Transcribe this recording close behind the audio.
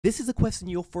This is a question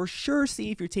you'll for sure see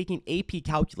if you're taking AP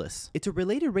Calculus. It's a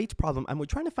related rates problem, and we're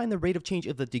trying to find the rate of change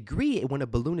of the degree when a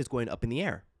balloon is going up in the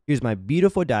air. Here's my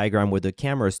beautiful diagram where the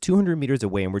camera is 200 meters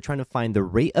away, and we're trying to find the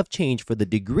rate of change for the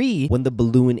degree when the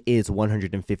balloon is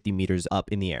 150 meters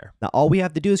up in the air. Now, all we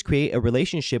have to do is create a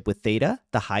relationship with theta,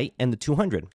 the height, and the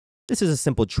 200. This is a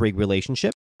simple trig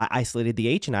relationship. I isolated the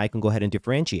h, and I can go ahead and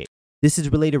differentiate. This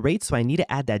is related rates, so I need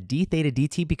to add that d theta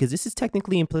dt because this is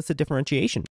technically implicit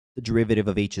differentiation. The derivative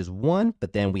of h is 1,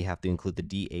 but then we have to include the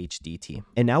dh dt.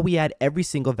 And now we add every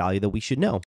single value that we should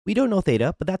know. We don't know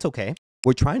theta, but that's okay.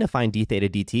 We're trying to find d theta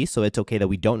dt, so it's okay that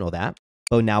we don't know that.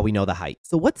 But now we know the height.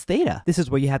 So what's theta? This is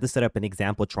where you have to set up an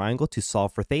example triangle to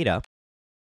solve for theta.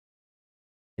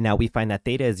 And now we find that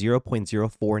theta is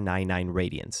 0.0499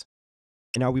 radians.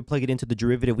 And now we plug it into the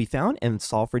derivative we found and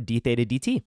solve for d theta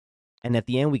dt. And at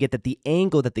the end, we get that the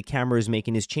angle that the camera is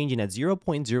making is changing at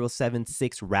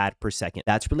 0.076 rad per second.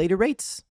 That's related rates.